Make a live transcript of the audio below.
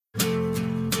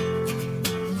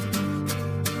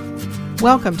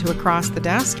Welcome to Across the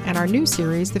Desk and our new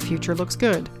series, The Future Looks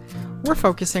Good. We're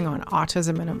focusing on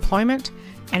autism and employment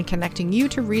and connecting you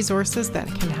to resources that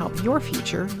can help your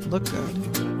future look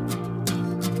good.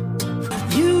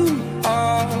 You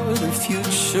are the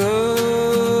future.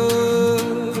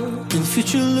 The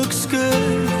future looks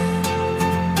good.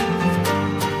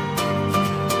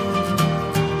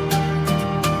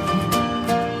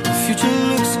 The future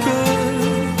looks good.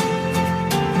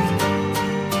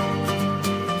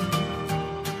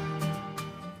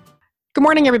 Good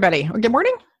morning, everybody. Or good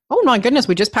morning? Oh my goodness,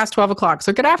 we just passed 12 o'clock.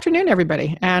 So good afternoon,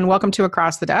 everybody, and welcome to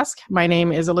Across the Desk. My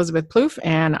name is Elizabeth Plouffe,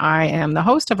 and I am the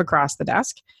host of Across the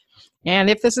Desk. And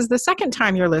if this is the second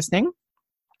time you're listening,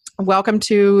 welcome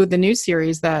to the new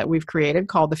series that we've created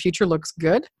called The Future Looks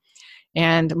Good.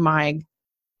 And my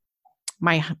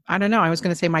I don't know, I was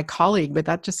going to say my colleague, but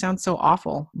that just sounds so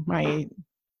awful. My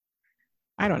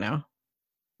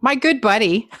good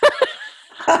buddy.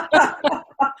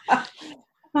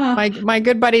 My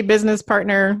good buddy, business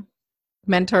partner,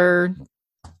 mentor,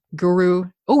 guru.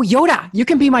 Oh, Yoda. You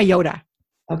can be my Yoda.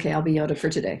 Okay, I'll be Yoda for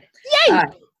today. Yay!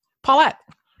 Paulette.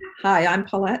 Hi, I'm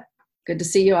Paulette. Good to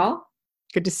see you all.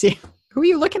 Good to see you. Who are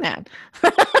you looking at?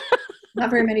 Not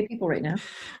very many people right now.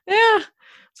 Yeah.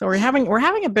 So we're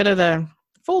having a bit of the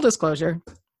full disclosure,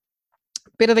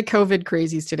 bit of the COVID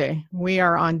crazies today. We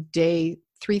are on day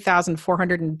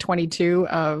 3,422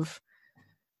 of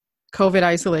COVID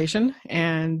isolation.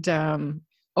 And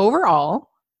overall,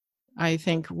 I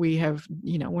think we have,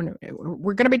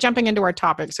 we're going to be jumping into our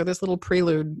topic. So this little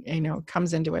prelude,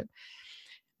 comes into it.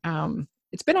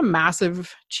 It's been a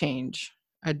massive change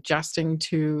adjusting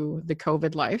to the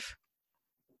COVID life.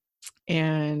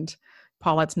 And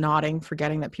Paulette's nodding,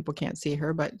 forgetting that people can't see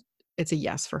her, but it's a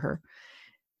yes for her.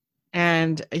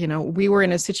 And, we were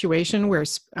in a situation where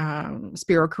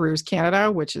Spiro Careers Canada,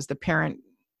 which is the parent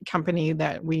company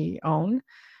that we own,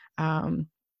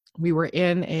 we were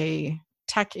in a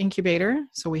tech incubator.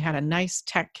 So we had a nice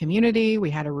tech community. We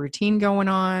had a routine going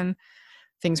on.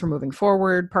 Things were moving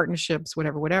forward, partnerships,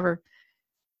 whatever.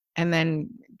 And then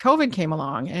COVID came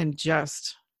along and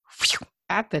just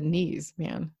at the knees,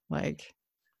 man.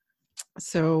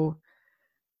 So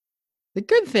the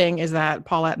good thing is that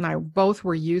Paulette and I both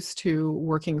were used to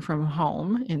working from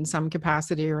home in some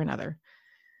capacity or another,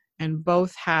 and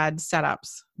both had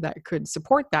setups that could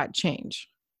support that change.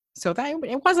 So that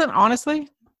it wasn't, honestly,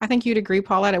 I think you'd agree,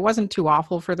 Paulette, it wasn't too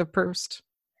awful for the first.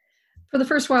 For the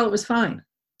first while, it was fine.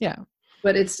 Yeah.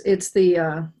 But it's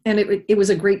the, and it was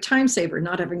a great time saver,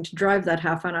 not having to drive that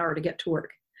half an hour to get to work.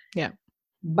 Yeah.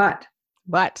 But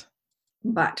I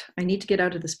need to get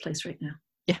out of this place right now.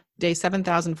 Yeah. Day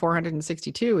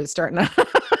 7,462 is starting to.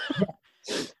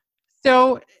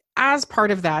 So as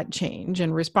part of that change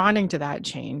and responding to that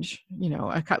change,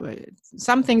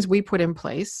 some things we put in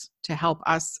place to help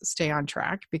us stay on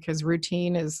track, because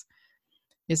routine is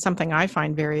something I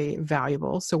find very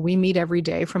valuable. So we meet every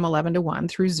day from 11 to 1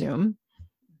 through Zoom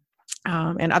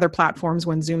and other platforms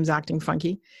when Zoom's acting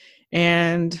funky.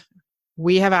 And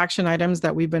we have action items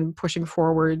that we've been pushing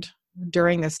forward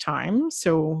during this time.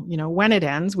 So, when it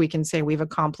ends, we can say we've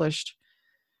accomplished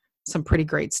some pretty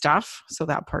great stuff. So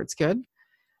that part's good.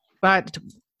 But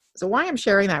so why I'm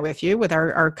sharing that with you with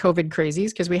our COVID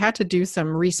crazies, because we had to do some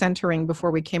recentering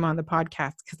before we came on the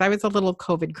podcast, because I was a little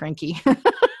COVID cranky.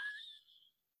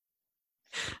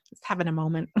 Just having a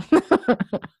moment.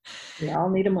 We all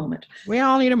need a moment.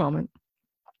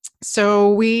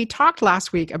 So we talked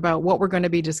last week about what we're going to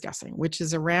be discussing, which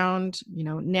is around,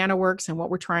 NanoWorks and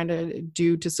what we're trying to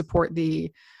do to support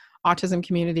the autism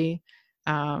community.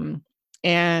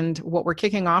 And what we're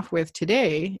kicking off with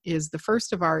today is the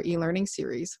first of our e-learning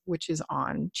series, which is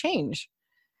on change.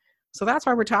 So that's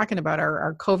why we're talking about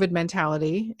our COVID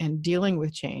mentality and dealing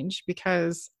with change,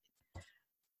 because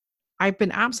I've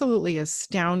been absolutely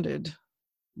astounded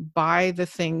by the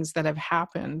things that have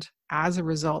happened as a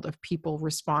result of people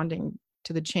responding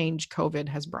to the change COVID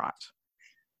has brought.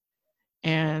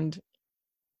 And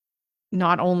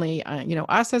not only,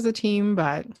 us as a team,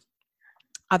 but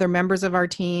other members of our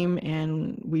team.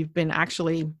 And we've been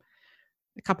actually,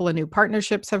 a couple of new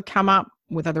partnerships have come up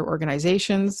with other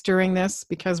organizations during this,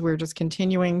 because we're just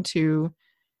continuing to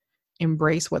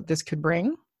embrace what this could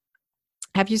bring.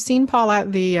 Have you seen,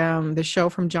 Paulette, the show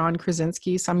from John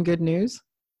Krasinski, Some Good News?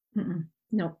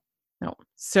 No.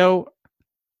 So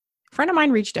a friend of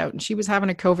mine reached out, and she was having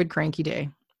a COVID cranky day.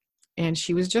 And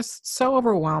she was just so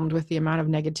overwhelmed with the amount of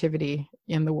negativity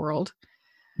in the world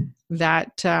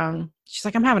that she's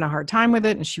like, I'm having a hard time with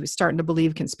it. And she was starting to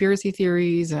believe conspiracy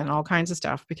theories and all kinds of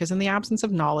stuff, because in the absence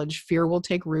of knowledge, fear will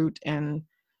take root, and,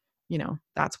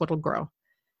 that's what'll grow.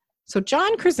 So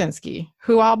John Krasinski,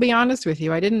 who I'll be honest with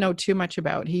you, I didn't know too much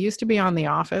about. He used to be on The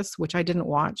Office, which I didn't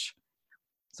watch.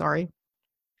 Sorry.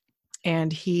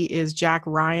 And he is Jack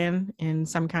Ryan in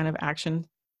some kind of action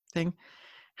thing,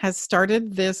 has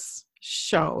started this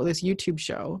show, this YouTube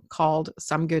show called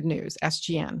Some Good News,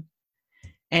 SGN.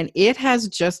 And it has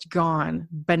just gone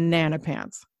banana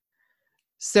pants.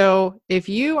 So if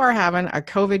you are having a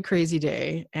COVID crazy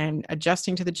day and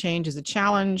adjusting to the change is a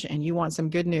challenge and you want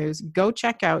some good news, go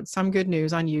check out Some Good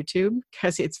News on YouTube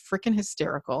because it's freaking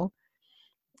hysterical.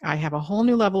 I have a whole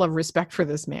new level of respect for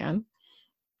this man.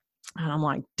 And I'm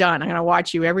like, done. I'm going to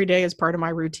watch you every day as part of my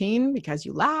routine because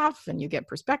you laugh and you get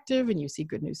perspective and you see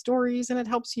good news stories and it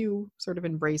helps you sort of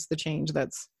embrace the change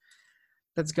that's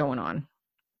going on.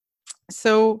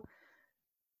 So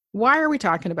why are we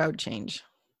talking about change?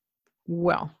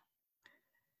 Well,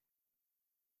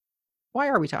 why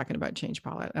are we talking about change,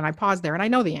 Paulette? And I paused there and I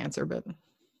know the answer, but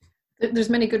there's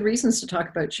many good reasons to talk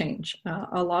about change.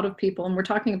 A lot of people, and we're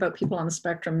talking about people on the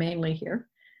spectrum mainly here,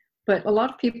 but a lot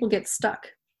of people get stuck.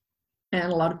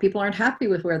 And a lot of people aren't happy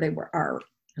with where they are.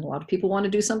 And a lot of people want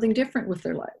to do something different with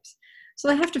their lives. So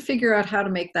they have to figure out how to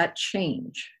make that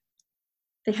change.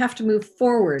 They have to move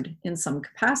forward in some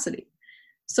capacity.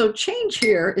 So change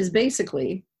here is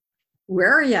basically,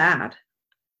 where are you at?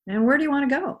 And where do you want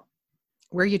to go?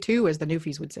 Where you to, as the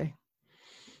Newfies would say.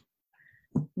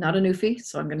 Not a Newfie,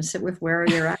 so I'm going to sit with where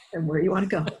you're at and where you want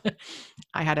to go.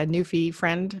 I had a Newfie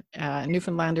friend,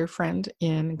 Newfoundlander friend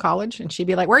in college, and she'd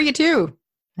be like, where are you to?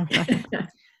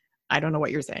 I don't know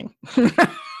what you're saying.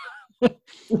 A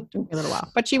little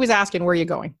while, but she was asking, where are you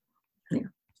going? Yeah.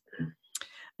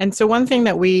 And so one thing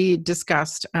that we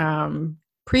discussed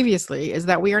previously is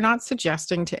that we are not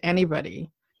suggesting to anybody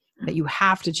that you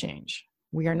have to change.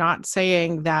 We are not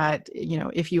saying that,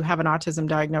 if you have an autism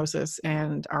diagnosis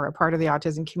and are a part of the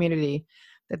autism community,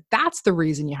 that's the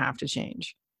reason you have to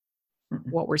change.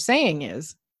 Mm-hmm. What we're saying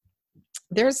is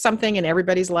there's something in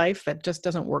everybody's life that just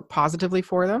doesn't work positively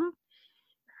for them.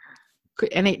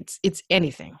 And it's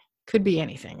anything, could be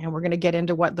anything. And we're going to get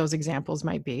into what those examples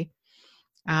might be.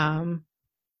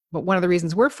 But one of the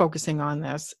reasons we're focusing on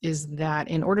this is that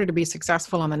in order to be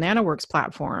successful on the NanoWorks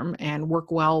platform and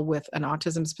work well with an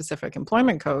autism-specific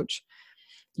employment coach,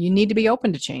 you need to be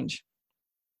open to change.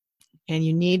 And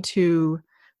you need to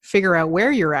figure out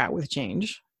where you're at with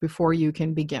change before you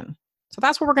can begin. So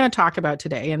that's what we're going to talk about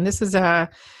today. And this is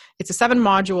it's a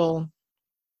 7-module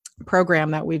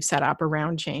program that we've set up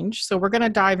around change. So we're going to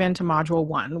dive into module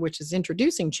 1, which is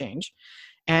introducing change.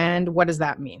 And what does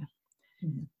that mean?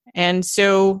 Mm-hmm. And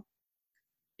so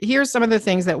here's some of the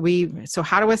things so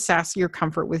how to assess your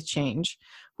comfort with change,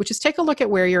 which is take a look at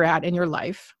where you're at in your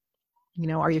life.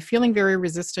 Are you feeling very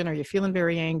resistant? Are you feeling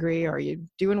very angry? Are you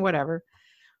doing whatever?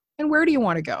 And where do you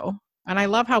want to go? And I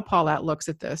love how Paulette looks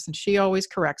at this, and she always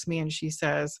corrects me and she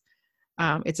says,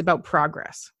 it's about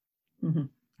progress, mm-hmm.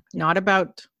 Not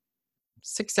about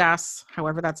success,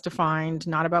 however that's defined,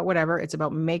 not about whatever. It's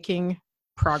about making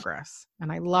progress.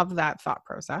 And I love that thought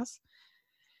process.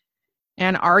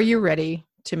 And are you ready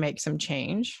to make some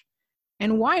change?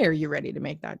 And why are you ready to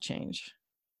make that change?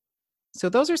 So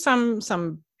those are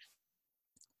some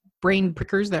brain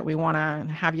prickers that we want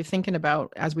to have you thinking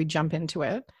about as we jump into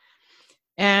it.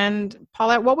 And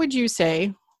Paulette, what would you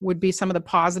say would be some of the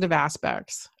positive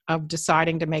aspects of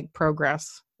deciding to make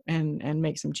progress and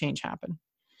make some change happen?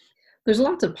 There's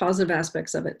lots of positive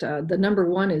aspects of it. The number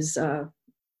one is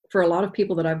for a lot of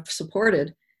people that I've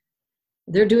supported,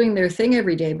 they're doing their thing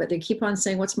every day, but they keep on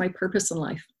saying, what's my purpose in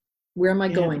life? Where am I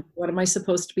going? What am I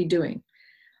supposed to be doing?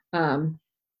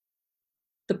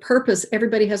 The purpose,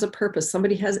 everybody has a purpose.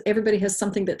 Everybody has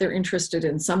something that they're interested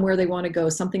in, somewhere they want to go,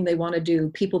 something they want to do,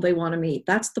 people they want to meet.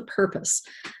 That's the purpose.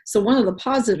 So one of the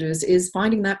positives is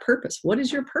finding that purpose. What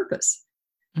is your purpose?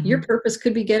 Mm-hmm. Your purpose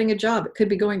could be getting a job. It could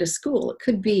be going to school. It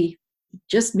could be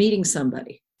just meeting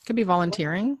somebody. Could be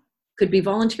volunteering. Could be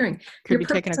volunteering. Could be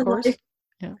taking a course.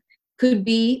 Yeah. Could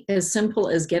be as simple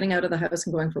as getting out of the house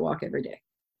and going for a walk every day.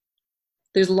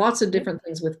 There's lots of different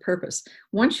things with purpose.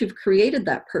 Once you've created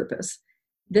that purpose,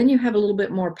 then you have a little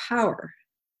bit more power.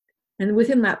 And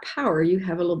within that power, you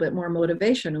have a little bit more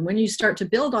motivation. And when you start to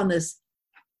build on this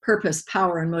purpose,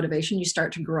 power, and motivation, you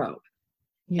start to grow.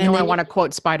 I want to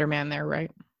quote Spider-Man there, right?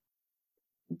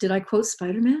 Did I quote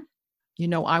Spider-Man?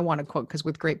 I want to quote, because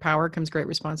with great power comes great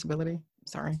responsibility.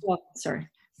 Sorry. Well, sorry.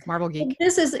 Marvel geek.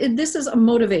 This is a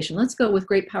motivation. Let's go with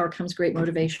great power comes great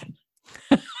motivation.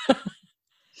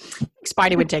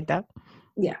 Spidey would take that.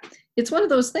 Yeah. It's one of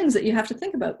those things that you have to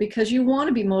think about because you want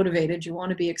to be motivated. You want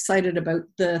to be excited about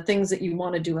the things that you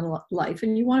want to do in life,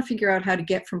 and you want to figure out how to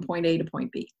get from point A to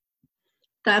point B.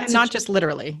 That's not just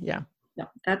literally. Yeah. No,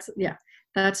 that's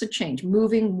a change.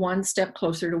 Moving one step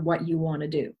closer to what you want to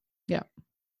do. Yeah.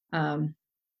 Um,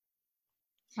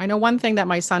 I know one thing that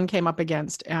my son came up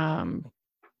against, and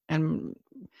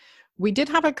we did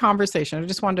have a conversation. I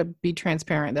just wanted to be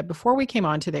transparent that before we came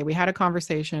on today, we had a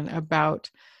conversation about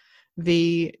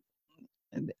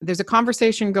there's a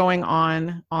conversation going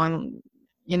on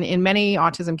in many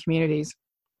autism communities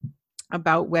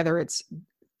about whether it's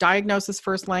diagnosis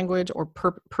first language or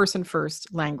person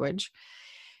first language.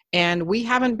 And we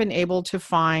haven't been able to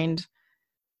find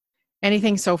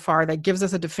anything so far that gives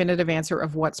us a definitive answer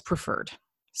of what's preferred.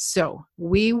 So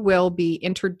we will be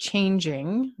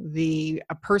interchanging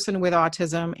a person with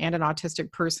autism and an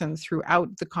autistic person throughout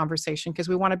the conversation because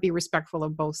we want to be respectful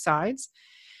of both sides.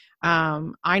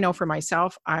 I know for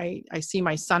myself, I see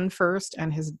my son first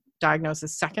and his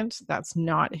diagnosis second. That's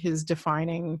not his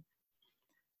defining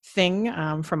thing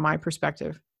from my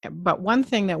perspective. But one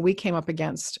thing that we came up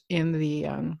against in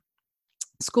the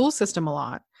school system a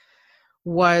lot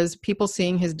was people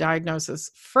seeing his diagnosis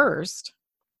first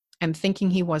and thinking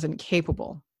he wasn't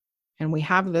capable. And we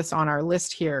have this on our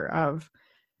list here of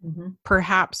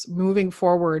perhaps moving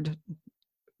forward,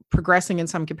 progressing in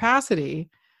some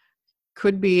capacity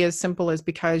could be as simple as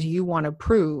because you want to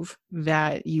prove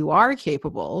that you are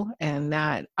capable and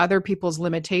that other people's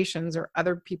limitations or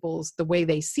other people's, the way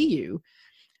they see you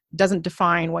doesn't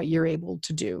define what you're able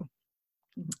to do.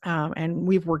 And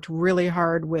we've worked really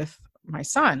hard with my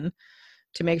son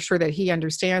to make sure that he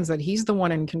understands that he's the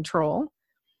one in control.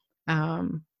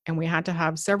 And we had to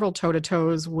have several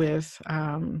toe-to-toes with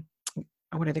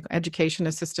what are they, education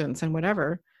assistants and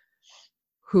whatever,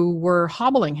 who were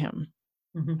hobbling him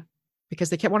because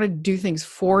they kept wanting to do things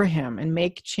for him and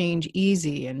make change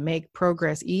easy and make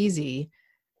progress easy.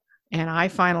 And I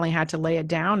finally had to lay it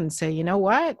down and say, you know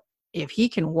what? If he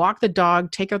can walk the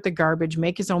dog, take out the garbage,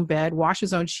 make his own bed, wash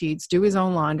his own sheets, do his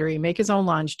own laundry, make his own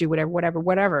lunch, do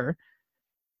whatever.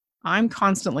 I'm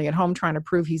constantly at home trying to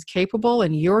prove he's capable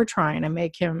and you're trying to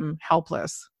make him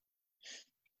helpless.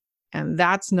 And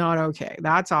that's not okay.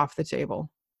 That's off the table.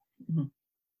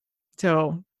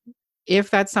 So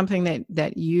if that's something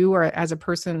that you are as a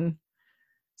person,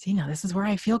 see, now this is where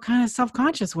I feel kind of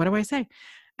self-conscious. What do I say?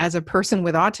 As a person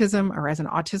with autism or as an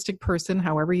autistic person,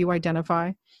 however you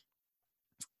identify,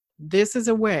 this is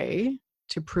a way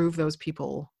to prove those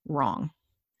people wrong.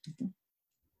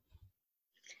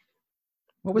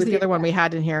 What was the other one we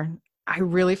had in here? I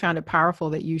really found it powerful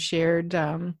that you shared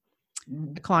a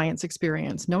client's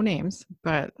experience. No names,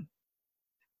 but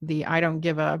the I don't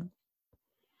give a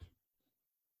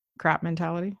crap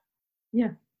mentality.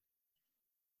 Yeah.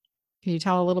 Can you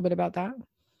tell a little bit about that?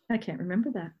 I can't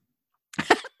remember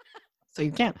that. So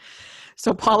you can't.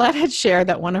 So Paulette had shared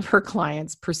that one of her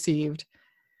clients perceived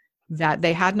that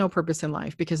they had no purpose in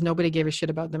life because nobody gave a shit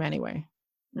about them anyway.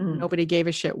 Nobody gave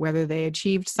a shit whether they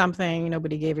achieved something.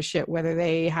 Nobody gave a shit whether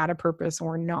they had a purpose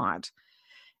or not.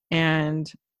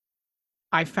 And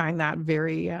I find that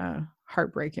very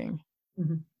heartbreaking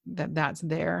that that's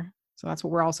there. So that's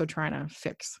what we're also trying to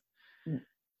fix.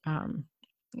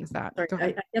 Is that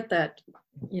I get that,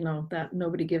 that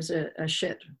nobody gives a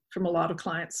shit from a lot of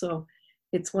clients. So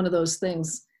it's one of those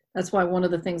things. That's why one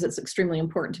of the things that's extremely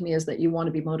important to me is that you want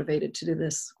to be motivated to do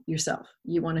this yourself.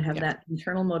 You want to have that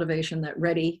internal motivation, that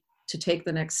ready to take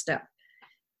the next step.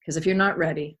 Because if you're not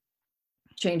ready,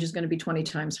 change is going to be 20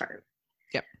 times harder.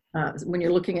 Yep. When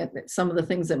you're looking at some of the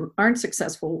things that aren't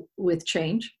successful with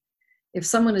change, if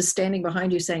someone is standing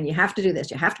behind you saying, you have to do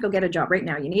this, you have to go get a job right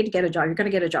now, you need to get a job, you're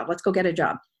going to get a job, let's go get a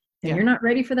job. And you're not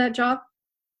ready for that job,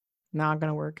 not going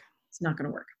to work. It's not going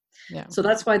to work. Yeah. So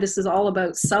that's why this is all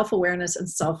about self-awareness and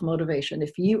self-motivation.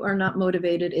 If you are not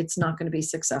motivated, it's not going to be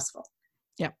successful.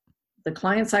 Yeah. The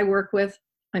clients I work with,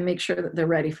 I make sure that they're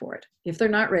ready for it. If they're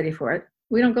not ready for it,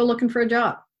 we don't go looking for a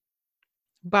job.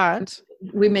 But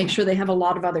we make sure they have a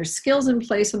lot of other skills in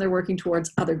place and they're working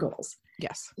towards other goals.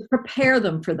 Yes. Prepare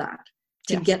them for that,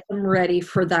 to get them ready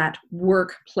for that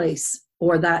workplace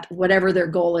or that whatever their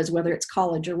goal is, whether it's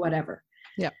college or whatever.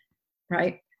 Yeah.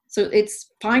 Right. So it's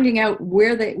finding out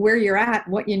where you're at,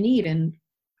 what you need, and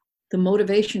the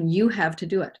motivation you have to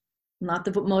do it, not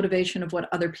the motivation of what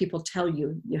other people tell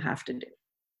you you have to do.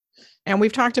 And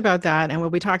we've talked about that, and we'll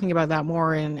be talking about that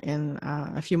more in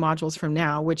a few modules from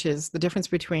now, which is the difference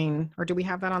between, or do we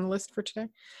have that on the list for today?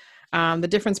 The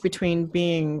difference between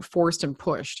being forced and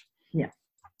pushed. Yeah.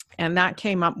 And that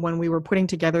came up when we were putting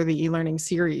together the e-learning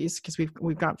series, because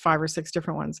we've got 5 or 6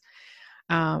 different ones.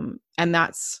 And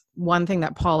that's one thing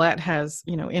that Paulette has,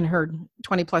 in her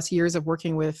 20 plus years of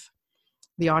working with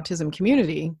the autism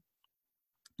community,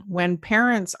 when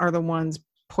parents are the ones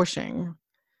pushing,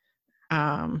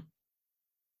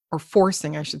 or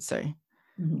forcing, I should say,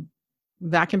 Mhm.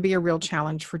 that can be a real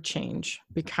challenge for change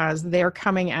because they're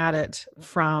coming at it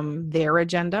from their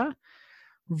agenda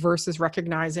versus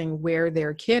recognizing where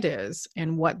their kid is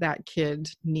and what that kid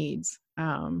needs.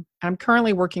 I'm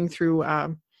currently working through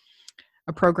a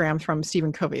program from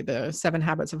Stephen Covey, the 7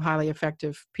 Habits of Highly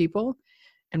Effective People.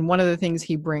 And one of the things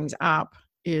he brings up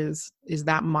is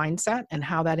that mindset and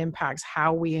how that impacts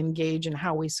how we engage and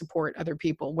how we support other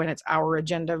people when it's our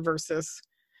agenda versus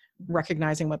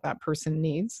recognizing what that person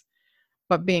needs.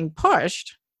 But being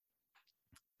pushed,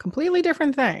 completely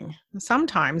different thing.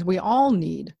 Sometimes we all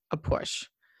need a push.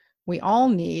 We all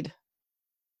need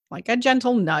like a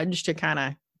gentle nudge to kind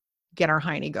of get our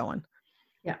hiney going.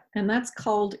 Yeah. And that's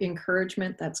called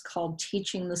encouragement. That's called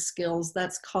teaching the skills.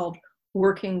 That's called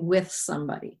working with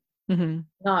somebody,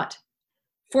 not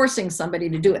forcing somebody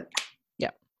to do it.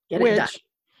 Yeah. Get it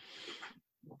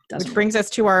done. Which brings us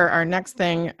to our next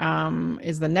thing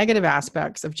is the negative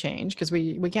aspects of change, because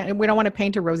we don't want to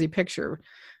paint a rosy picture.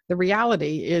 The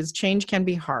reality is change can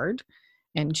be hard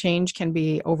and change can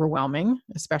be overwhelming,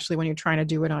 especially when you're trying to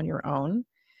do it on your own.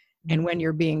 And when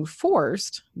you're being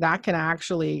forced, that can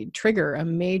actually trigger a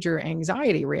major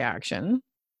anxiety reaction,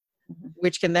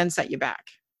 which can then set you back,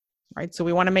 right? So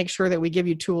we want to make sure that we give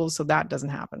you tools so that doesn't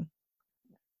happen.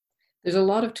 There's a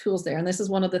lot of tools there. And this is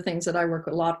one of the things that I work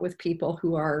a lot with people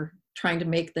who are trying to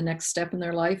make the next step in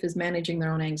their life is managing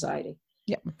their own anxiety.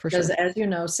 Yeah, for sure. Because as you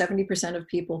know, 70% of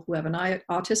people who have an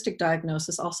autistic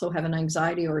diagnosis also have an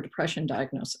anxiety or a depression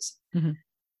diagnosis.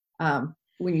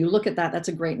 When you look at that, that's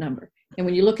a great number. And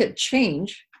when you look at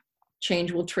change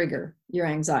will trigger your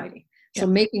anxiety. So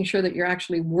making sure that you're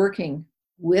actually working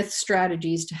with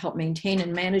strategies to help maintain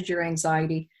and manage your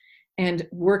anxiety and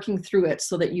working through it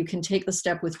so that you can take the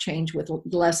step with change with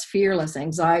less fear, less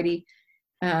anxiety,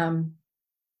 and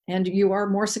you are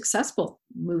more successful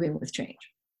moving with change.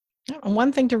 And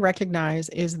one thing to recognize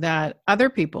is that other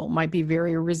people might be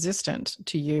very resistant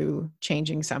to you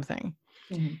changing something.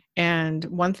 And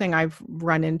one thing I've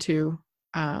run into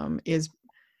is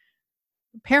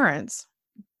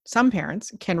some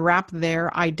parents can wrap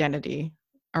their identity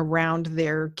around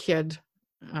their kid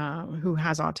who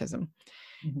has autism.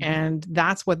 And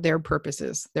that's what their purpose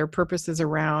is. Their purpose is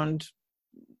around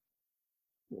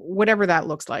whatever that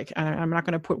looks like. I'm not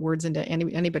going to put words into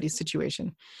anybody's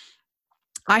situation.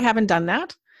 I haven't done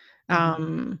that.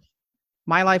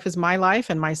 My life is my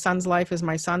life and my son's life is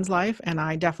my son's life. And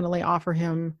I definitely offer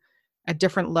him a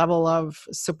different level of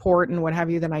support and what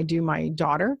have you than I do my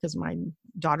daughter, because my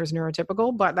daughter's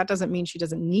neurotypical, but that doesn't mean she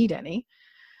doesn't need any.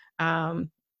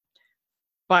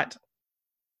 But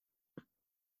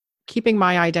keeping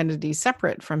my identity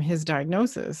separate from his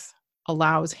diagnosis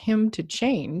allows him to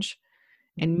change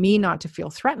and me not to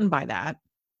feel threatened by that.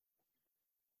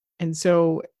 And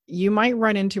so you might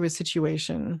run into a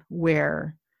situation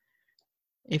where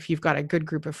if you've got a good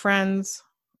group of friends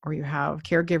or you have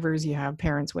caregivers, you have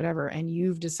parents, whatever, and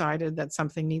you've decided that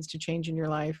something needs to change in your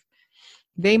life,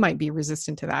 they might be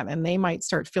resistant to that and they might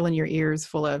start filling your ears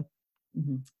full of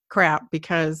crap,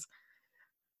 because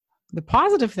the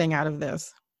positive thing out of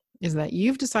this is that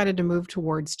you've decided to move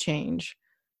towards change.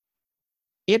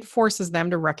 It forces them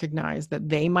to recognize that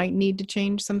they might need to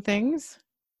change some things,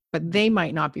 but they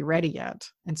might not be ready yet.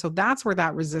 And so that's where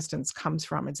that resistance comes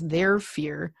from. It's their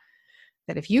fear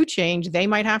that if you change, they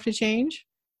might have to change.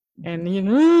 And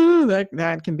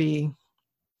that can be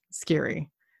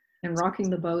scary. And rocking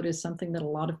the boat is something that a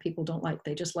lot of people don't like.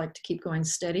 They just like to keep going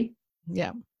steady.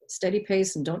 Yeah. Steady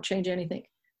pace and don't change anything.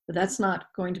 But that's not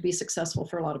going to be successful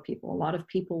for a lot of people. A lot of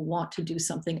people want to do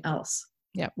something else.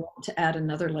 Yeah. Want to add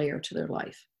another layer to their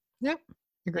life. Yep.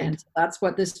 Agreed. And that's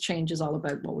what this change is all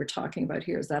about. What we're talking about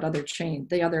here is that other change,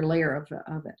 the other layer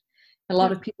of it. A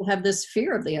lot of people have this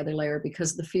fear of the other layer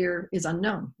because the fear is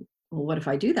unknown. Well, what if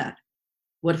I do that?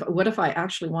 What if I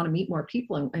actually want to meet more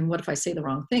people? And what if I say the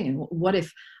wrong thing? And what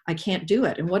if I can't do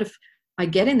it? And what if I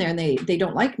get in there and they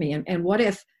don't like me? And what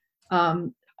if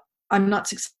I'm not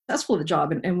successful at the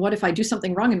job? And what if I do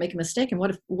something wrong and make a mistake? And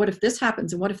what if this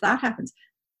happens? And what if that happens?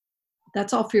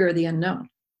 That's all fear of the unknown.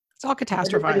 It's all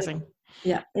catastrophizing.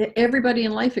 Everybody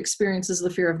in life experiences the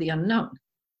fear of the unknown.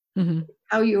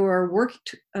 How you are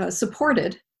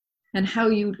supported and how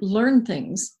you learn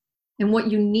things and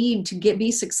what you need to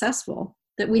be successful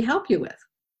that we help you with.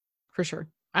 For sure.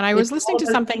 And I was listening to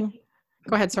something.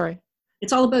 Go ahead. Sorry.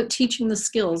 It's all about teaching the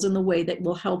skills in the way that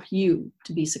will help you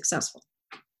to be successful.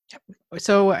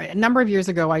 So a number of years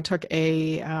ago, I took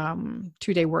a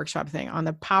 2-day workshop thing on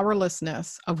the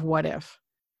powerlessness of what if.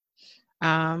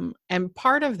 And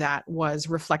part of that was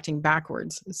reflecting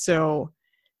backwards. So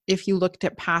if you looked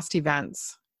at past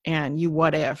events and you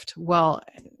what ifed. Well,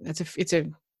 it's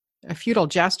a futile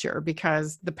gesture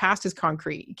because the past is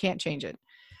concrete. You can't change it.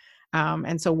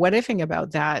 And so what ifing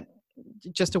about that,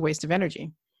 just a waste of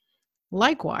energy.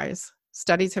 Likewise,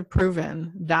 studies have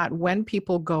proven that when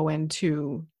people go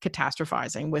into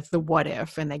catastrophizing with the what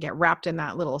if and they get wrapped in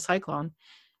that little cyclone,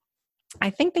 I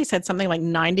think they said something like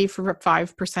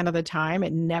 95% of the time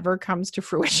it never comes to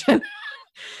fruition.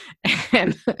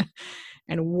 and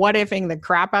what ifing the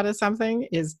crap out of something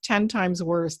is 10 times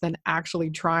worse than actually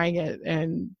trying it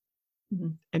and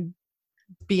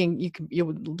being,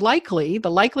 the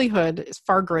likelihood is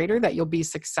far greater that you'll be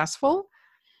successful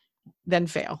than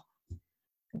fail,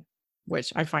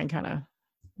 which I find kind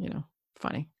of,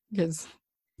 funny, because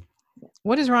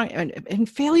what is wrong? And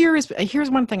failure is,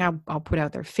 here's one thing I'll put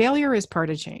out there. Failure is part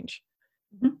of change.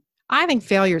 Mm-hmm. I think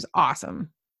failure is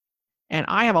awesome. And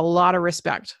I have a lot of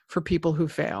respect for people who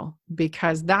fail,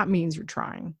 because that means you're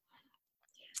trying.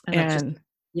 And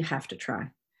you have to try.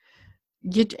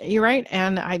 You're right.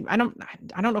 And I don't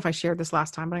know if I shared this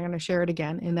last time, but I'm going to share it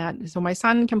again in that. So my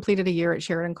son completed a year at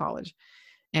Sheridan College,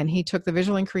 and he took the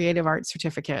Visual and Creative Arts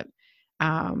certificate.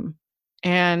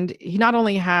 And he not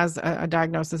only has a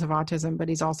diagnosis of autism, but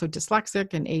he's also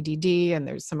dyslexic and ADD, and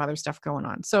there's some other stuff going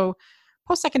on. So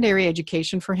post-secondary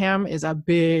education for him is a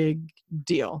big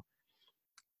deal.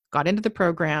 Got into the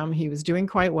program. He was doing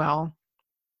quite well.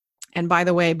 And by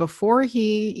the way, before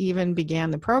he even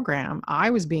began the program, I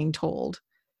was being told,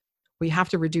 well, you have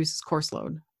to reduce his course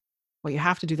load. Well, you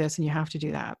have to do this and you have to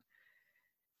do that.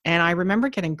 And I remember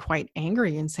getting quite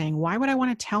angry and saying, why would I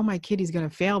want to tell my kid he's going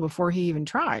to fail before he even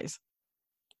tries?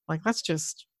 Like, let's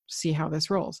just see how this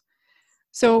rolls.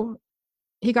 So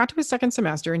he got to his second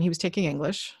semester and he was taking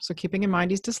English. So keeping in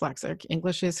mind he's dyslexic,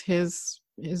 English is his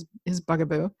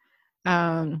bugaboo.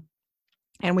 And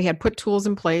we had put tools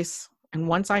in place. And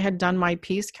once I had done my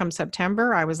piece come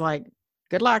September, I was like,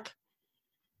 good luck.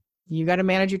 You got to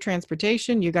manage your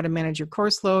transportation. You got to manage your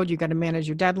course load. You got to manage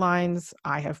your deadlines.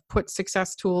 I have put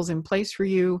success tools in place for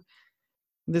you.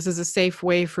 This is a safe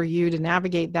way for you to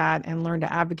navigate that and learn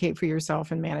to advocate for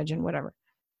yourself and manage and whatever.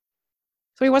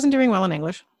 So he wasn't doing well in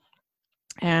English.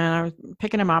 And I was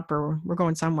picking him up, or we're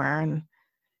going somewhere, and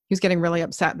he was getting really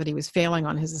upset that he was failing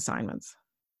on his assignments.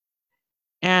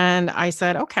 And I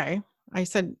said, okay. I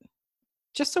said,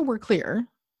 just so we're clear,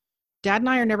 Dad and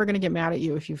I are never going to get mad at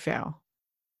you if you fail.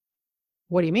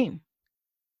 What do you mean?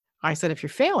 I said, if you're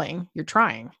failing, you're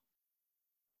trying.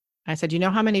 I said, you know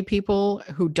how many people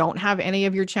who don't have any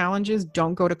of your challenges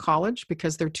don't go to college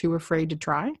because they're too afraid to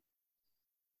try?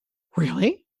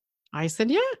 Really? I said,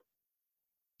 yeah.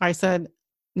 I said,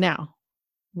 now,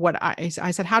 I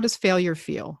said, how does failure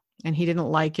feel? And he didn't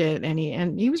like it. And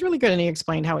he was really good. And he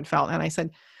explained how it felt. And I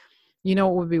said, you know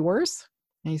what would be worse?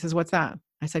 And he says, what's that?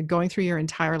 I said, going through your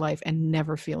entire life and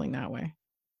never feeling that way.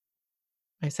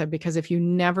 I said, because if you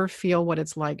never feel what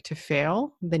it's like to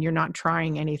fail, then you're not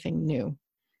trying anything new.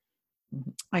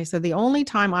 I said, the only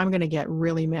time I'm going to get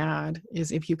really mad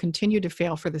is if you continue to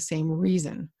fail for the same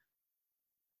reason,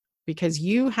 because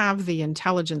you have the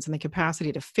intelligence and the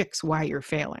capacity to fix why you're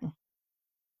failing.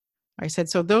 I said,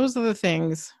 so those are the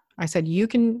things. I said, you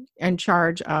can in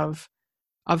charge of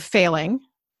failing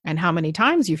and how many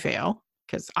times you fail,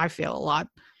 because I fail a lot.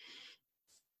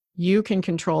 You can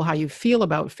control how you feel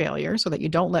about failure so that you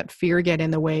don't let fear get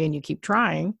in the way and you keep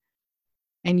trying.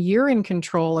 And you're in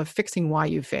control of fixing why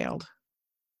you failed.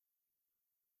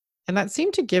 And that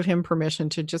seemed to give him permission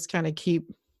to just kind of keep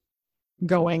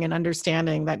going and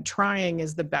understanding that trying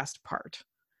is the best part.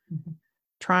 Mm-hmm.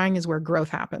 Trying is where growth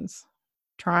happens.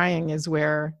 Trying is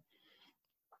where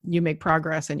you make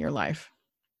progress in your life,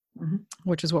 mm-hmm.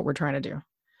 which is what we're trying to do.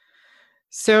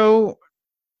 So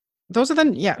those are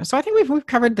so I think we've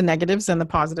covered the negatives and the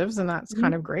positives, and that's mm-hmm.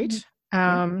 kind of great.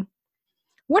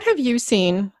 What have you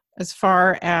seen as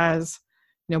far as,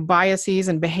 biases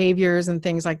and behaviors and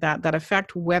things like that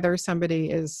affect whether somebody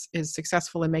is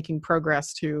successful in making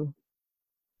progress to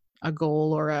a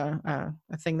goal or a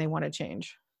thing they want to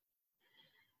change?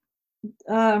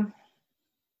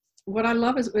 What I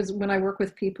love is when I work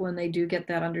with people and they do get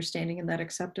that understanding and that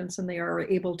acceptance, and they are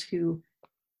able to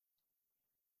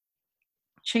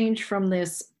change from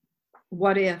this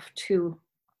what if to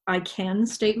I can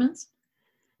statements,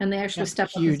 and they actually step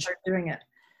up and start doing it.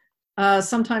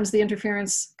 Sometimes the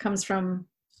interference comes from,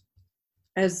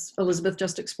 as Elizabeth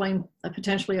just explained,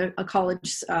 potentially a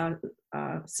college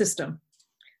system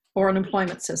or an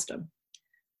employment system.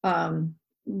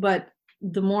 But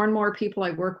the more and more people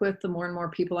I work with, the more and more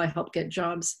people I help get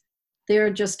jobs,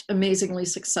 they're just amazingly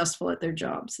successful at their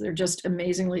jobs. They're just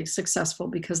amazingly successful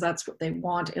because that's what they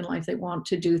want in life. They want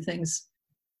to do things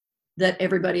that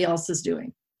everybody else is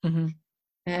doing. Mm-hmm.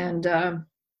 And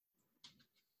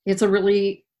it's a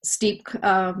really steep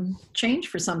change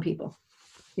for some people,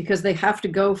 because they have to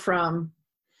go from,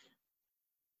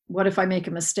 what if I make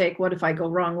a mistake? What if I go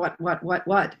wrong?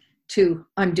 What? To,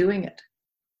 I'm doing it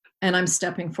and I'm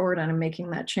stepping forward and I'm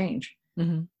making that change.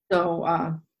 Mm-hmm.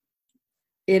 So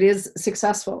it is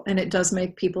successful, and it does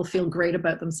make people feel great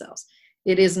about themselves.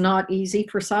 It is not easy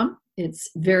for some. It's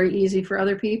very easy for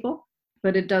other people,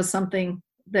 but it does something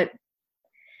that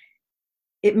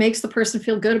it makes the person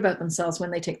feel good about themselves when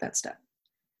they take that step.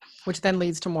 Which then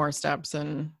leads to more steps.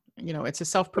 And, you know, it's a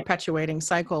self-perpetuating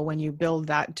cycle when you build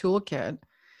that toolkit,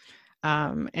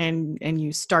 and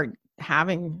you start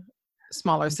having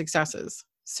smaller successes.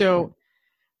 So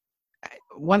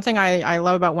one thing I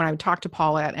love about when I talk to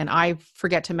Paulette, and I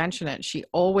forget to mention it, she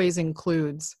always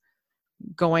includes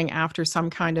going after some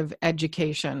kind of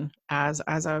education as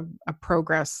a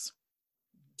progress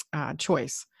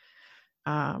choice.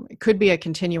 It could be a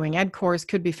continuing ed course,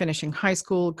 could be finishing high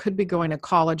school, could be going to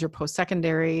college or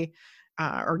post-secondary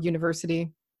or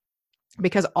university,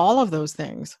 because all of those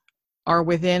things are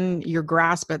within your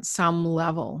grasp at some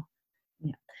level.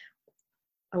 Yeah.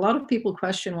 A lot of people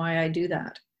question why I do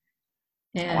that.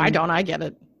 And, I don't, I get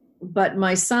it. But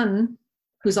my son,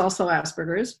 who's also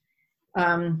Asperger's,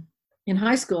 in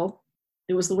high school,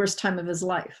 it was the worst time of his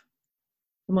life.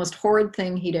 The most horrid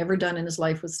thing he'd ever done in his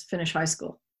life was finish high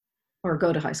school, or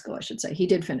go to high school, I should say. He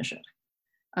did finish it.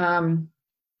 And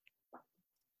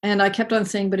I kept on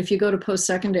saying, but if you go to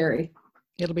post-secondary,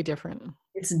 it'll be different.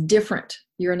 It's different.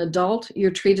 You're an adult.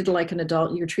 You're treated like an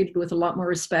adult. You're treated with a lot more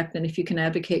respect. And if you can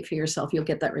advocate for yourself, you'll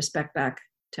get that respect back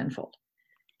tenfold.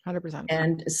 100%.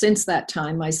 And since that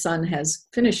time, my son has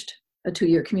finished a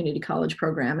 2-year community college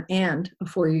program and a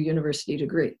 4-year university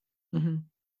degree. Mm-hmm.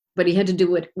 But he had to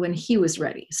do it when he was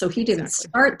ready. So he didn't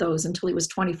start those until he was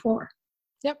 24.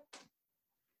 Yep.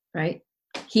 Right?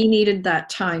 He needed that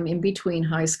time in between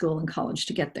high school and college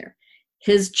to get there.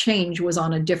 His change was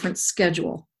on a different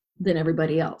schedule than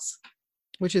everybody else.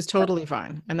 Which is totally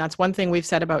fine. And that's one thing we've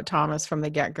said about Thomas from the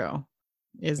get-go,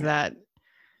 is that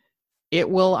it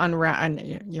will unwrap. And,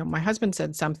 you know, my husband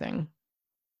said something,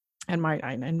 and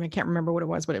I can't remember what it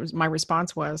was, but it was, my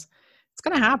response was, it's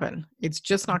going to happen. It's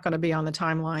just not going to be on the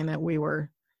timeline that we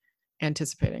were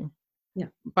anticipating. Yeah.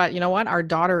 But you know what? Our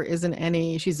daughter isn't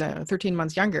any, she's 13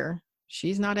 months younger.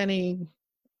 She's not any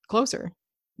closer.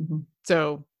 Mm-hmm.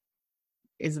 So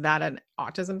is that an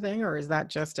autism thing, or is that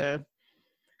just a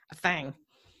thing?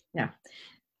 Yeah,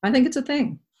 I think it's a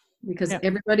thing, because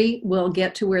everybody will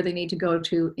get to where they need to go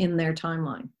to in their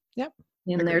timeline. Yep.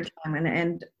 In their time.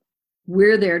 And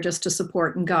we're there just to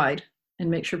support and guide and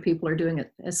make sure people are doing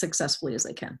it as successfully as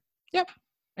they can. Yep.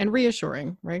 And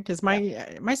reassuring, right? Because my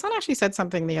son actually said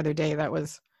something the other day that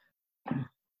was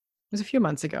a few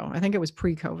months ago. I think it was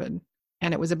pre-COVID,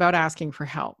 and it was about asking for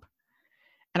help.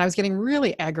 And I was getting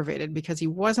really aggravated because he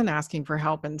wasn't asking for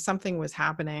help and something was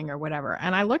happening or whatever.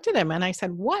 And I looked at him and I said,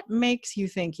 what makes you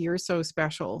think you're so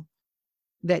special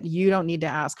that you don't need to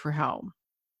ask for help?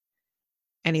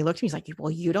 And he looked at me, he's like,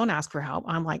 well, you don't ask for help.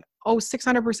 I'm like, oh,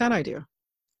 600% I do.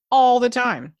 All the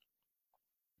time.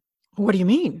 What do you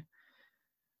mean?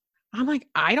 I'm like,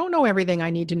 I don't know everything I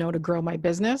need to know to grow my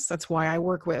business. That's why I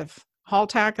work with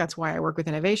Haltech. That's why I work with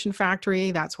Innovation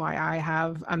Factory. That's why I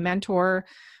have a mentor.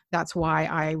 That's why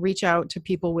I reach out to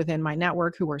people within my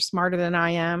network who are smarter than I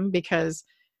am, because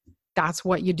that's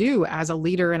what you do as a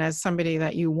leader and as somebody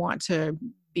that you want to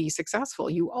be successful.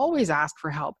 You always ask for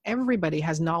help. Everybody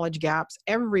has knowledge gaps.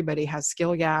 Everybody has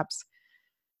skill gaps.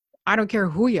 I don't care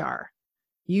who you are.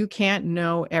 You can't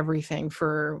know everything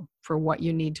for what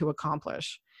you need to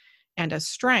accomplish. And a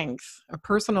strength, a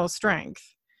personal strength,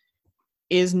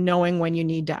 is knowing when you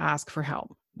need to ask for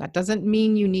help. That doesn't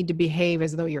mean you need to behave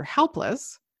as though you're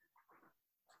helpless.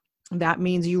 That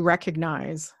means you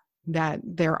recognize that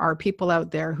there are people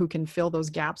out there who can fill those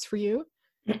gaps for you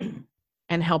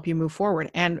and help you move forward.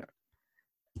 And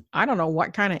I don't know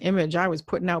what kind of image I was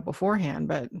putting out beforehand,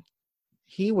 but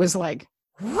he was like,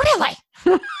 really?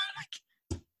 Like,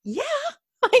 yeah,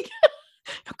 like,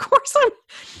 of course I'm,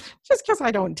 just because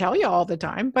I don't tell you all the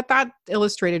time. But that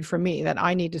illustrated for me that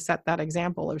I need to set that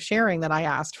example of sharing that I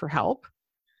asked for help,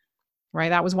 right?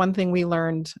 That was one thing we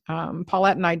learned.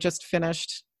 Paulette and I just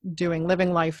finished doing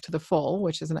Living Life to the Full,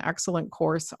 which is an excellent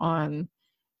course on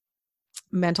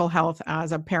mental health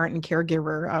as a parent and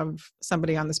caregiver of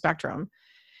somebody on the spectrum.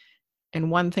 And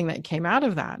one thing that came out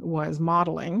of that was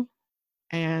modeling.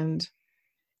 And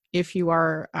if you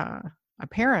are a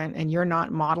parent and you're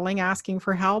not modeling asking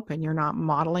for help, and you're not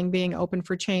modeling being open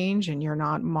for change, and you're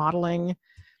not modeling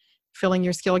filling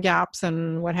your skill gaps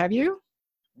and what have you,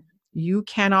 you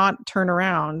cannot turn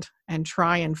around and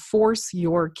try and force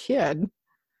your kid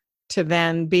to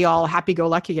then be all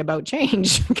happy-go-lucky about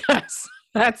change, because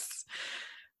that's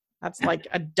like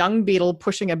a dung beetle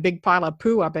pushing a big pile of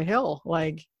poo up a hill.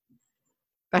 Like,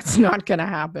 that's not going to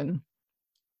happen.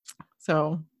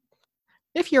 So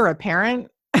if you're a parent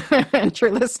and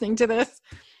you're listening to this,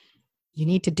 you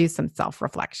need to do some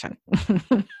self-reflection.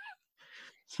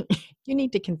 You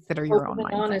need to consider your own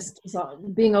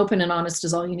mindset. Being open and honest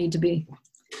is all you need to be.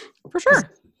 For sure.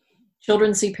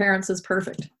 Children see parents as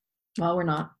perfect. Well, we're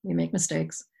not. We make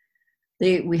mistakes.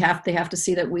 They have to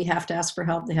see that we have to ask for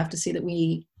help. They have to see that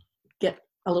we get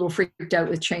a little freaked out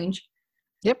with change.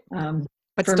 Yep.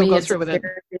 But for still me, go it's through a with it.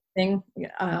 very big thing,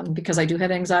 because I do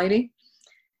have anxiety,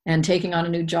 and taking on a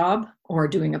new job or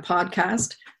doing a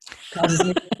podcast causes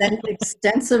me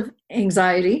extensive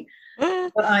anxiety.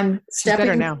 But I'm stepping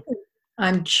better now.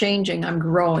 I'm changing. I'm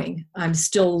growing. I'm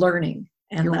still learning.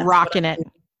 And you're rocking it.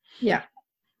 Yeah.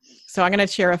 So I'm going to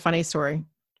share a funny story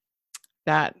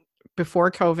that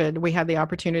before COVID, we had the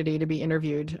opportunity to be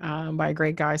interviewed by a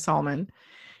great guy, Solomon.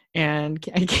 And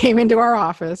I came into our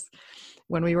office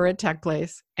when we were at Tech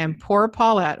Place, and poor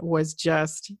Paulette was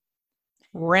just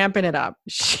ramping it up.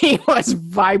 She was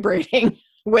vibrating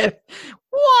with,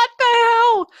 what the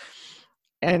hell?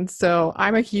 And so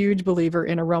I'm a huge believer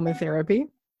in aromatherapy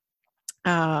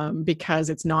because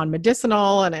it's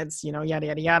non-medicinal and it's, yada,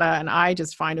 yada, yada. And I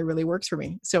just find it really works for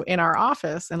me. So in our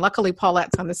office, and luckily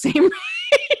Paulette's on the same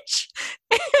page.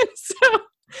 And so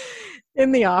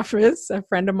in the office, a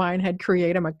friend of mine had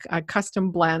created a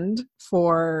custom blend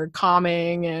for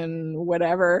calming and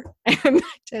whatever. And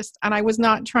I was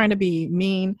not trying to be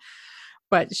mean,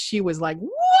 but she was like,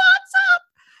 what's up?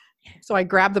 So I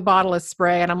grabbed the bottle of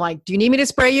spray and I'm like, do you need me to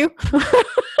spray you?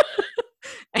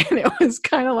 And it was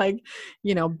kind of like,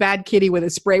 bad kitty with a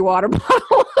spray water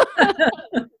bottle.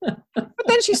 But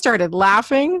then she started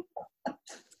laughing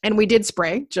and we did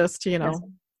spray just to,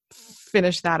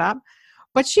 finish that up.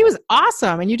 But she was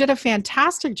awesome. And you did a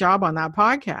fantastic job on that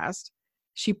podcast.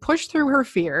 She pushed through her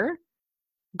fear,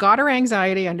 got her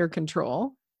anxiety under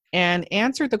control, and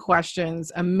answered the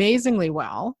questions amazingly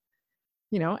well,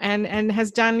 and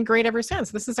has done great ever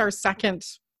since. This is our second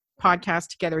podcast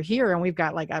together here, and we've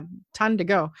got like a ton to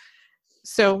go.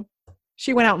 So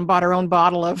she went out and bought her own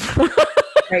bottle of,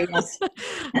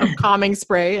 of calming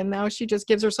spray, and now she just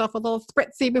gives herself a little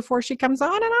spritzy before she comes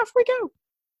on, and off we go.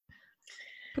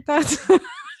 But that's,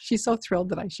 she's so thrilled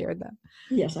that I shared that.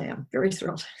 Yes, I am very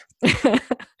thrilled.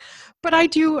 But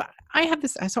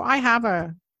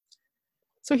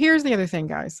so here's the other thing,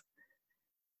 guys.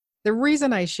 The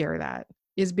reason I share that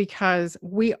is because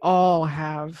we all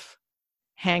have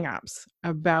hang-ups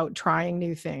about trying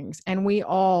new things, and we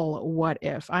all what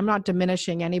if. I'm not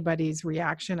diminishing anybody's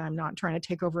reaction. I'm not trying to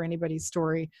take over anybody's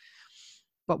story.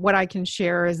 But what I can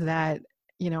share is that,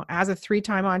 as a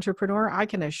 3-time entrepreneur, I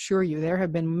can assure you there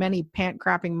have been many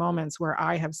pant-crapping moments where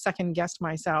I have second-guessed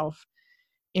myself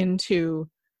into,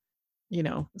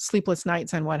 sleepless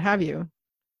nights and what have you,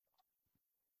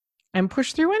 and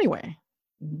pushed through anyway.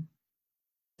 Mm-hmm.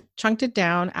 Chunked it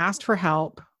down, asked for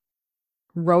help,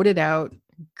 wrote it out,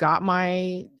 got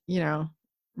my,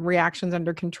 reactions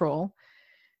under control,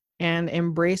 and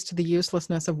embraced the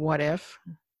uselessness of what if,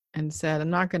 and said, I'm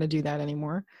not going to do that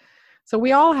anymore. So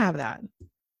we all have that.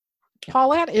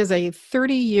 Paulette is a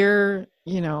 30-year,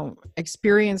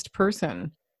 experienced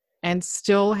person and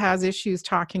still has issues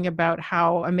talking about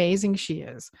how amazing she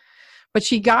is. But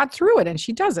she got through it and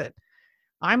she does it.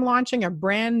 I'm launching a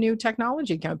brand new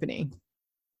technology company.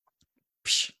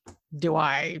 Psh, do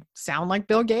I sound like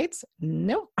Bill Gates?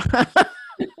 No.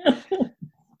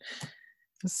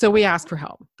 So we ask for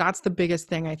help. That's the biggest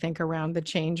thing, I think, around the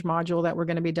change module that we're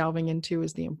going to be delving into,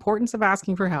 is the importance of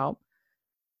asking for help.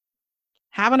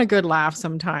 Having a good laugh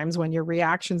sometimes when your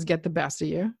reactions get the best of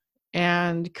you,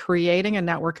 and creating a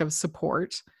network of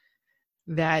support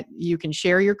that you can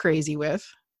share your crazy with.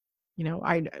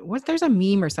 There's a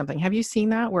meme or something. Have you seen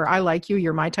that where I like you,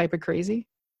 you're my type of crazy?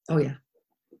 Oh yeah.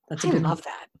 That's I love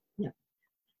that.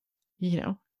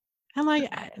 Yeah.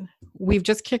 And we've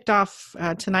just kicked off,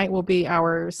 tonight will be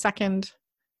our second.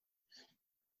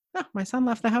 Oh, my son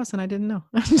left the house and I didn't know.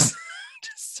 just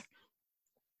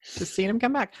seeing him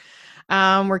come back.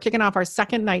 We're kicking off our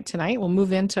second night tonight. We'll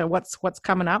move into what's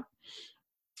coming up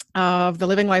of the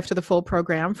Living Life to the Full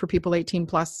program for people 18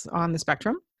 plus on the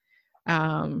spectrum.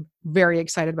 Very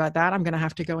excited about that. I'm going to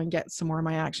have to go and get some more of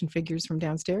my action figures from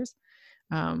downstairs.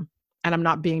 And I'm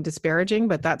not being disparaging,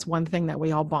 but that's one thing that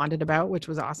we all bonded about, which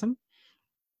was awesome.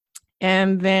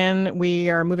 And then we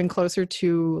are moving closer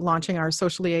to launching our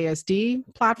Socially ASD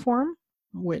platform,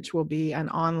 which will be an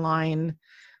online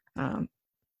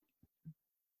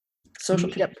Social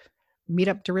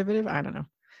meetup derivative. I don't know.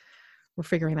 We're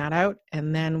figuring that out.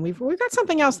 And then we've got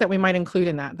something else that we might include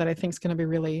in that I think is going to be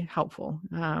really helpful.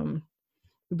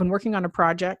 We've been working on a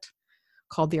project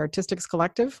called the Artistics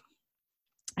Collective.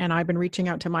 And I've been reaching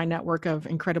out to my network of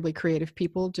incredibly creative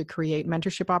people to create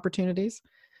mentorship opportunities.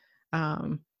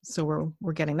 So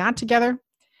we're getting that together.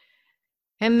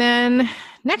 And then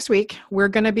next week, we're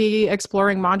going to be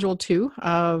exploring module 2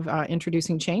 of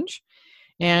Introducing Change.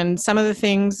 And some of the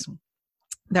things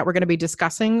that we're going to be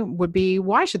discussing would be,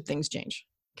 why should things change?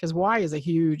 Because why is a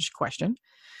huge question.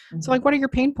 Mm-hmm. So like, what are your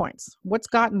pain points? What's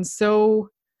gotten so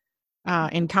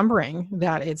encumbering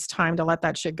that it's time to let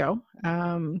that shit go?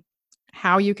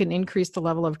 How you can increase the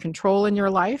level of control in your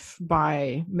life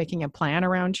by making a plan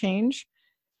around change.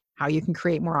 How you can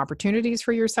create more opportunities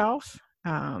for yourself.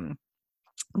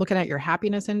 Looking at your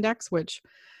happiness index, which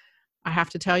I have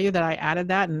to tell you that I added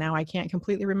that and now I can't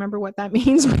completely remember what that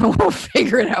means, but we'll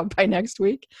figure it out by next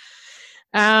week.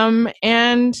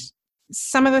 And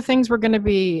some of the things we're going to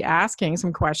be asking,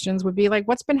 some questions would be like,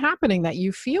 what's been happening that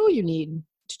you feel you need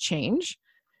to change?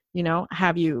 You know,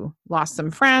 have you lost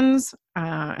some friends?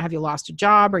 Have you lost a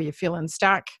job? Are you feeling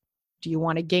stuck? Do you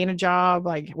want to gain a job?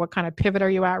 Like, what kind of pivot are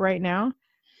you at right now?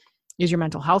 Is your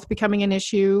mental health becoming an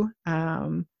issue?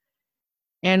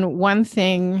 And one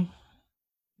thing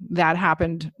that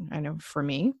happened, I know for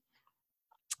me,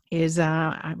 is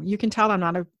you can tell I'm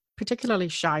not a particularly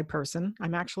shy person.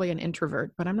 I'm actually an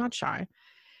introvert, but I'm not shy.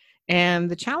 And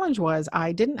the challenge was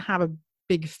I didn't have a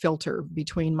big filter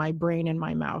between my brain and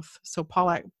my mouth. So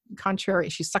Paulette, contrary,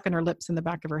 she's sucking her lips in the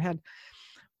back of her head.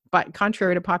 But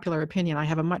contrary to popular opinion, I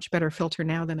have a much better filter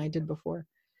now than I did before.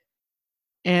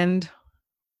 And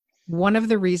one of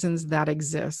the reasons that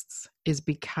exists is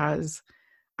because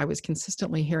I was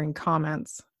consistently hearing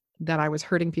comments that I was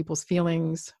hurting people's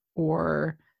feelings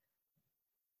or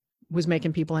was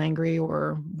making people angry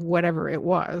or whatever it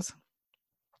was.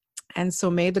 And so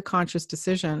made the conscious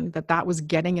decision that was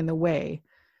getting in the way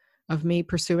of me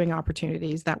pursuing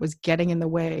opportunities, that was getting in the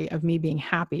way of me being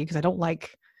happy, because I don't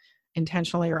like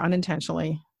intentionally or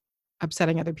unintentionally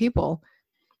upsetting other people.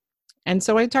 And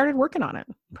so I started working on it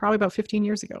probably about 15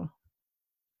 years ago.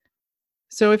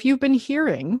 So if you've been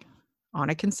hearing on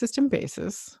a consistent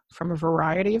basis from a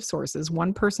variety of sources,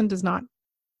 one person does not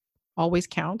always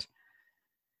count,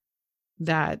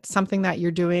 that something that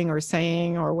you're doing or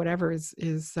saying or whatever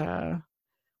is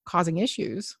causing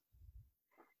issues,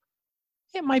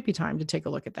 it might be time to take a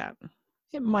look at that.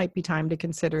 It might be time to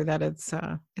consider that it's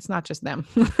not just them.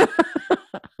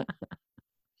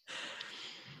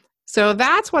 So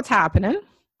that's what's happening.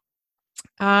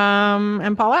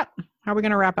 And Paulette, how are we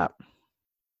going to wrap up?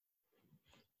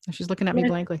 She's looking at me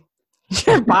blankly.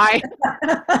 Bye.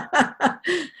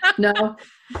 No.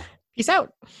 Peace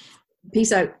out.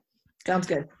 Peace out. Sounds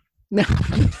good. No.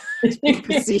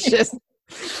 Facetious.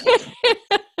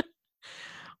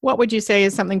 What would you say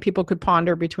is something people could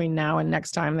ponder between now and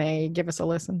next time they give us a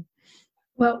listen?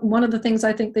 Well, one of the things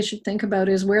I think they should think about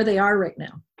is where they are right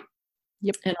now.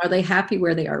 Yep. And are they happy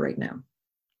where they are right now?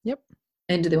 Yep.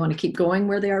 And do they want to keep going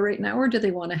where they are right now, or do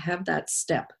they want to have that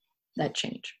step, that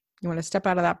change? You want to step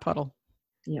out of that puddle.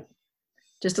 Yep.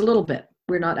 Just a little bit.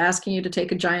 We're not asking you to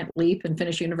take a giant leap and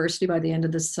finish university by the end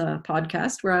of this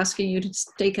podcast. We're asking you to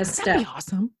take a step. That'd be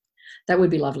awesome. That would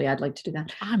be lovely. I'd like to do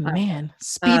that. Ah, man.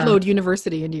 Speed load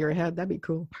university into your head. That'd be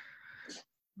cool.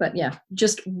 But yeah,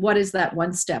 just what is that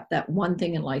one step, that one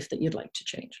thing in life that you'd like to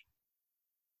change?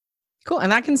 Cool.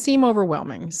 And that can seem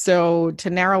overwhelming. So to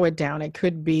narrow it down, it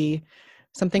could be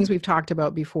some things we've talked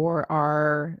about before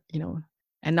are,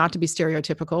 and not to be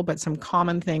stereotypical, but some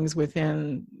common things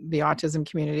within the autism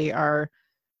community are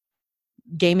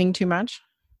gaming too much,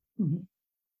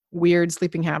 weird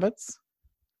sleeping habits,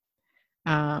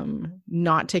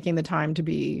 not taking the time to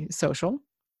be social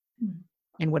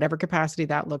in whatever capacity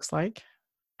that looks like.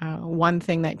 One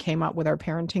thing that came up with our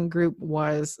parenting group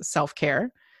was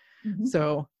self-care.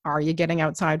 So are you getting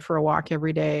outside for a walk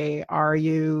every day? Are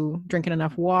you drinking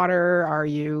enough water? Are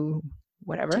you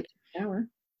whatever?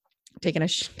 Taking a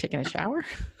shower?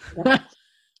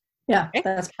 Yeah,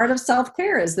 that's part of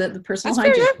self-care, is that the personal That's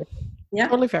hygiene. fair, yeah.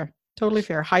 Totally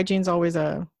fair. Hygiene's always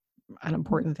an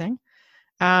important thing.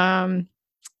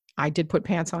 I did put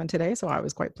pants on today, so I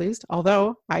was quite pleased.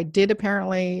 Although I did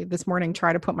apparently this morning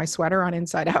try to put my sweater on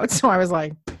inside out. So I was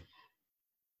like,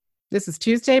 this is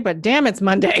Tuesday, but damn, it's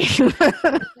Monday.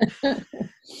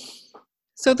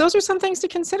 So those are some things to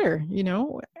consider,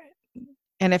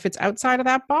 and if it's outside of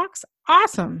that box,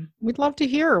 awesome. We'd love to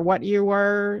hear what you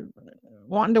are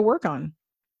wanting to work on.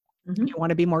 You want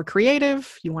to be more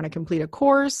creative? You want to complete a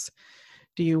course?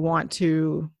 Do you want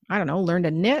to, I don't know, learn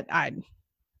to knit? I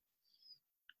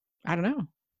don't know.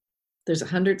 There's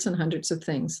hundreds and hundreds of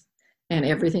things, and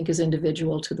everything is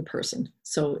individual to the person.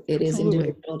 So it is Absolutely.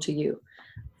 individual to you.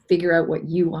 Figure out what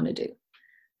you want to do.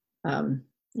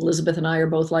 Elizabeth and I are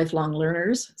both lifelong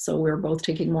learners, so we're both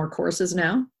taking more courses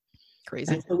now.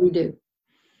 Crazy. That's what we do.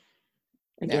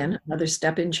 Again, another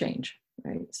step in change,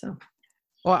 right? So,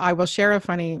 well, I will share a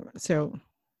funny, so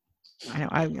I know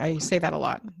I say that a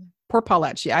lot. Poor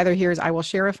Paulette, she either hears I will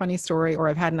share a funny story or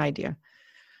I've had an idea.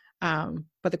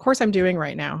 But the course I'm doing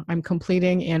right now, I'm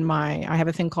completing I have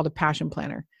a thing called a passion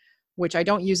planner, which I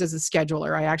don't use as a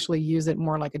scheduler. I actually use it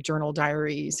more like a journal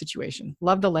diary situation.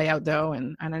 Love the layout though.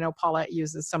 And I know Paulette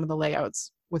uses some of the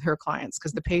layouts with her clients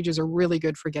because the pages are really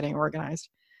good for getting organized.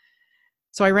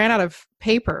 So I ran out of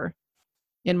paper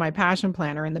in my passion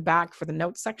planner in the back for the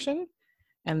notes section.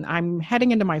 And I'm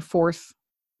heading into my 4th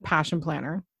passion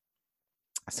planner.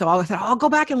 So I thought, I'll go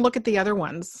back and look at the other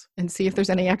ones and see if there's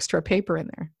any extra paper in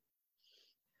there.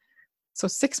 So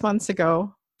 6 months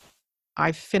ago,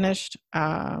 I finished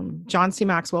John C.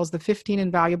 Maxwell's The 15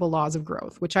 Invaluable Laws of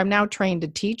Growth, which I'm now trained to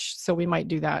teach. So we might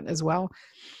do that as well.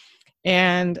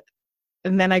 And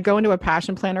then I go into a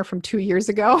passion planner from 2 years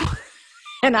ago.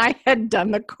 And I had done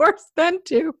the course then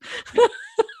too.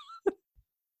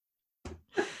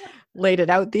 Laid it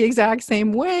out the exact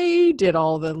same way, did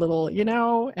all the little,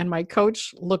 and my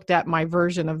coach looked at my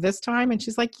version of this time and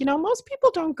she's like, most people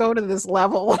don't go to this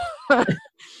level.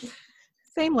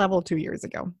 Same level 2 years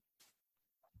ago.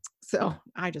 So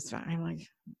I'm like,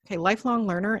 okay, lifelong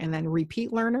learner and then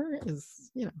repeat learner is,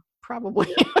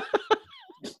 probably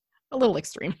a little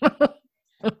extreme.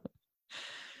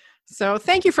 So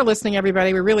thank you for listening,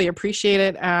 everybody. We really appreciate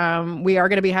it. We are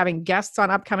going to be having guests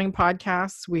on upcoming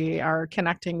podcasts. We are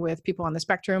connecting with people on the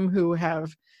spectrum who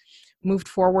have moved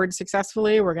forward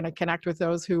successfully. We're going to connect with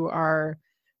those who are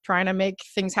trying to make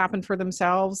things happen for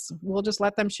themselves. We'll just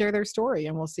let them share their story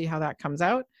and we'll see how that comes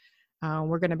out.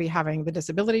 We're going to be having the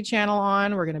Disability Channel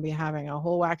on. We're going to be having a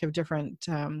whole whack of different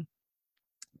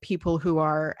people who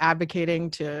are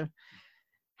advocating to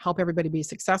help everybody be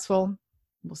successful.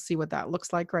 We'll see what that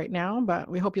looks like right now, but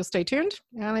we hope you'll stay tuned.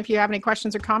 And if you have any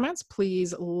questions or comments,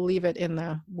 please leave it in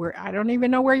I don't even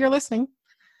know where you're listening.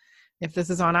 If this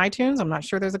is on iTunes, I'm not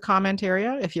sure there's a comment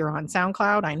area. If you're on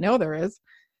SoundCloud, I know there is.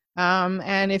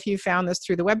 And if you found this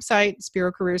through the website,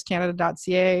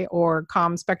 spirocareerscanada.ca or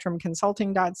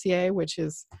comspectrumconsulting.ca, which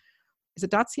is it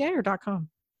 .ca or .com?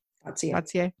 .ca.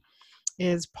 .ca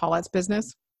is Paulette's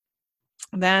business.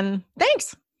 Then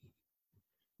thanks.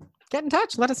 Get in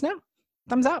touch. Let us know.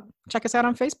 Thumbs up. Check us out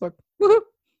on Facebook. Woohoo!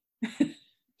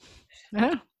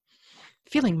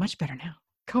 Feeling much better now.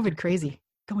 COVID crazy.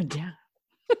 Going down.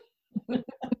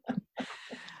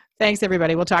 Thanks,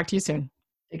 everybody. We'll talk to you soon.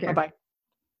 Take care. Bye-bye.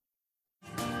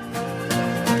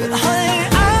 Honey,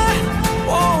 I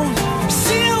won't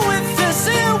see you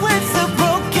with a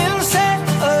broken set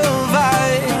of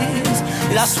eyes.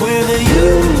 And I swear that you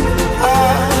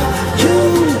are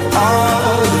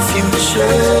the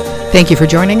future. Thank you for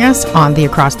joining us on the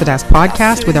Across the Desk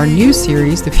podcast with our new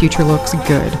series, The Future Looks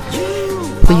Good.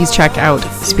 Please check out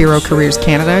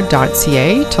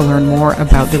spirocareerscanada.ca to learn more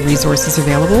about the resources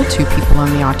available to people on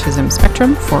the autism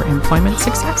spectrum for employment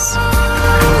success.